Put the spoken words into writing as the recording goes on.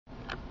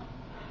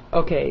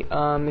Okay,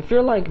 if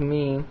you're like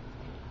me,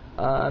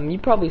 you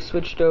probably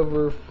switched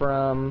over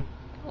from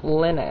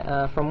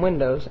from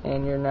Windows,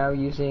 and you're now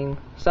using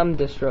some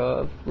distro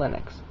of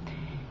Linux.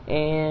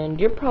 And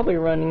you're probably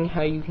running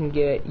how you can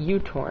get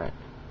uTorrent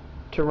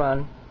to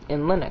run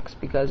in Linux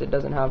because it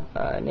doesn't have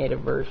a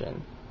native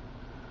version.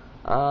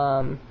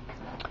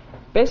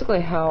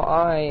 Basically, how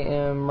I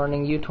am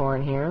running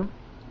uTorrent here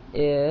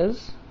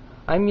is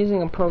I'm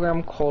using a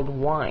program called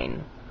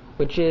Wine,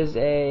 which is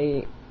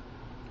a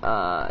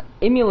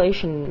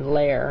emulation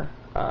layer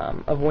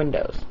of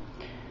Windows.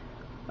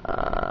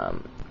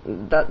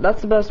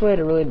 That's the best way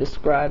to really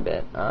describe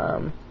it.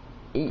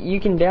 You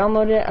can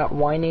download it at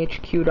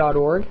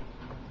winehq.org,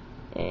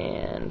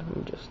 and let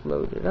me just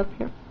load it up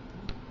here.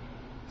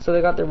 So they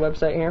got their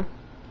website here,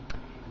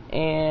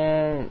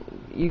 and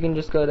you can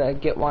just go to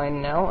Get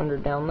Wine Now under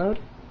Download,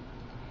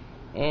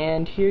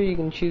 and here you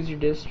can choose your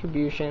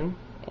distribution,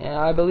 and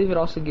I believe it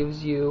also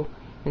gives you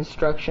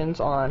instructions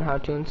on how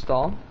to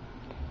install.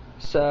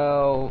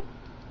 So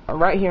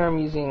right here I'm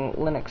using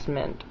Linux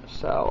Mint,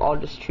 so I'll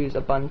just choose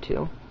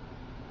Ubuntu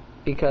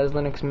because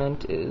Linux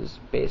Mint is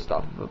based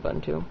off of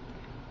Ubuntu.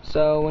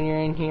 So when you're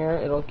in here,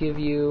 it'll give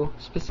you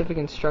specific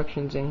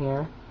instructions in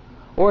here.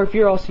 Or if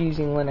you're also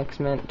using Linux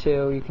Mint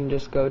too, you can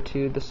just go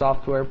to the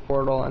software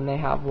portal and they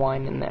have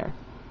Wine in there.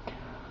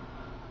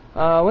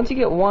 Once you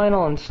get Wine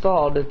all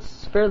installed,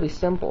 it's fairly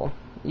simple.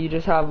 You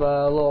just have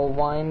a little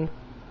Wine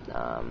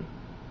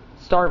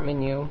start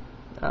menu.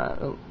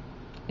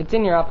 It's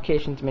in your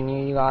applications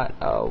menu. You got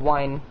a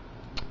Wine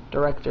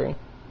directory,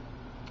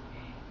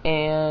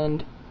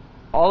 and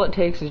all it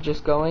takes is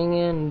just going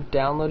in,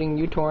 downloading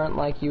uTorrent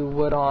like you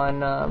would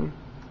on, on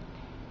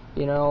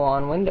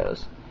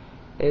Windows.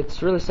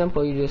 It's really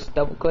simple. You just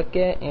double click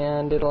it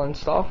and it'll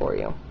install for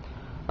you.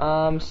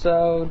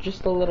 So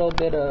just a little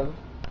bit of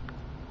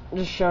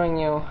just showing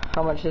you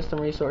how much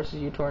system resources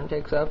uTorrent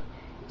takes up.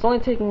 It's only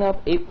taking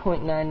up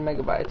 8.9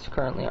 megabytes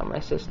currently on my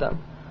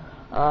system.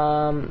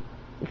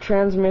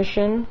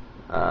 Transmission,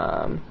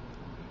 let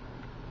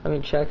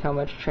me check how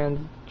much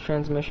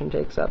transmission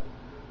takes up.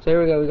 So here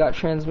we go, we got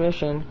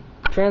transmission.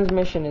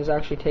 Transmission is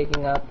actually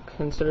taking up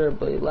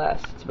considerably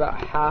less. It's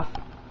about half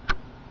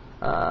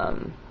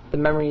the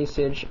memory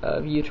usage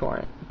of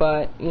uTorrent.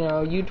 But,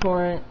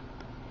 uTorrent,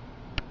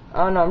 I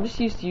don't know, I'm just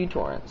used to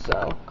uTorrent,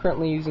 so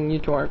currently using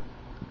uTorrent.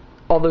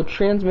 Although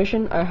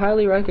transmission, I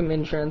highly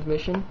recommend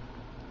transmission.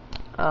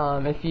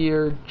 If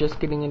you're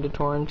just getting into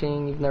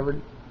torrenting, you've never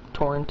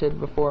torrented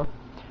before,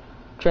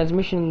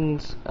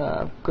 transmission's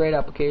a great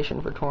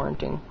application for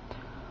torrenting.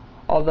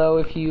 Although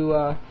if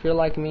you're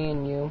like me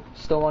and you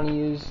still want to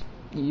use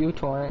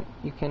uTorrent,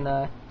 you can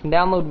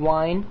download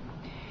Wine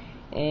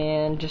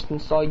and just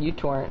install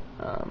uTorrent.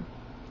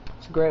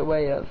 It's a great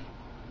way of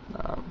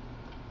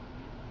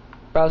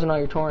browsing all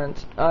your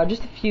torrents.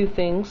 Just a few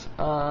things.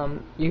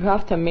 You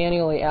have to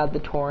manually add the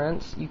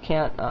torrents. You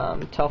can't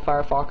tell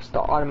Firefox to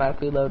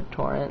automatically load a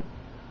torrent.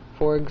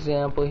 For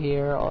example,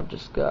 here I'll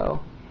just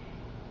go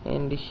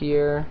into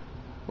here.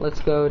 Let's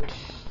go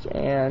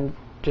and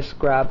just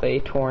grab a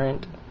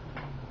torrent.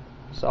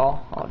 So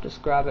I'll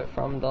just grab it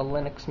from the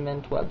Linux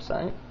Mint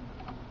website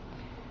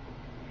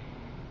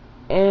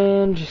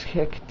and just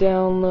click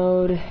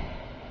download,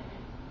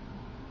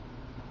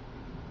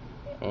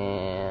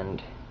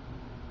 and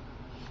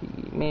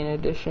the main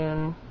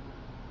edition.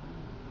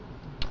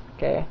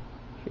 Okay,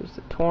 here's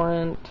the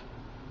torrent.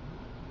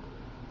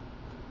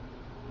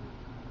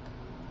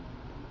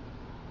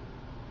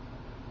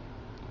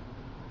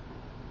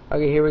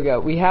 Okay, here we go.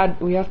 We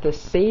have to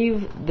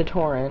save the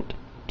torrent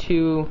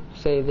to,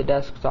 say, the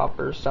desktop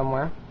or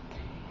somewhere,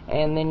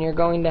 and then you're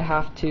going to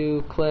have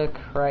to click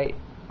right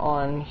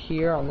on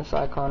here on this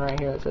icon right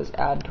here that says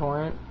add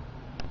torrent.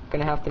 You're going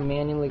to have to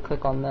manually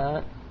click on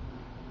that.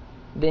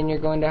 Then you're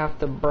going to have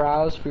to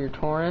browse for your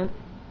torrent,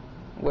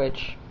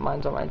 which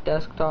mine's on my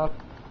desktop.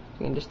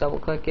 You can just double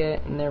click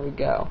it, and there we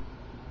go.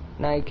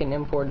 Now you can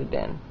import it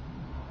in.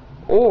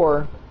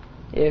 Or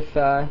if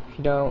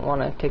you don't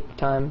want to take the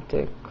time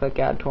to click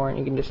add torrent,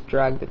 you can just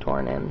drag the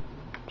torrent in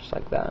just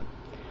like that.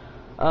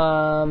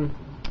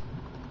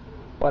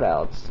 What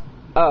else?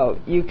 Oh,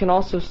 you can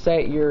also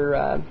set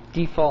your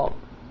default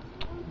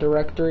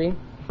directory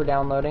for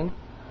downloading.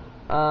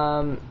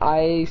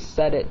 I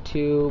set it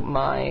to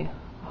my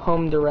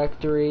home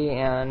directory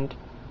and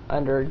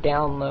under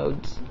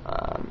downloads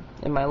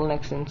in my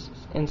Linux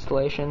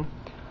installation.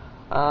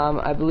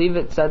 I believe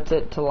it sets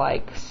it to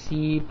like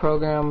C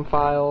program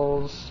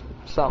files,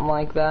 something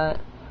like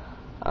that,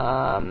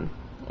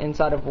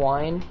 inside of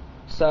Wine.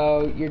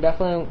 So you're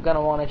definitely going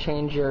to want to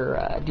change your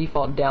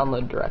default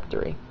download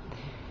directory.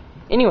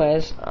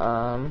 Anyways,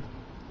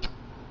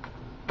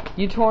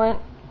 uTorrent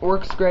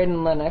works great in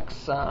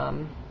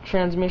Linux.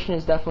 Transmission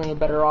is definitely a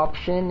better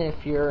option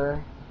if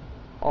you're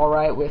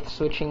alright with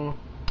switching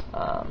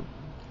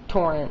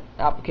torrent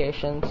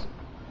applications.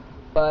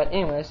 But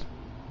anyways,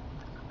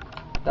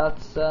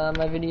 that's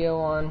my video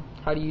on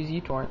how to use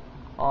uTorrent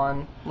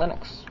on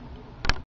Linux.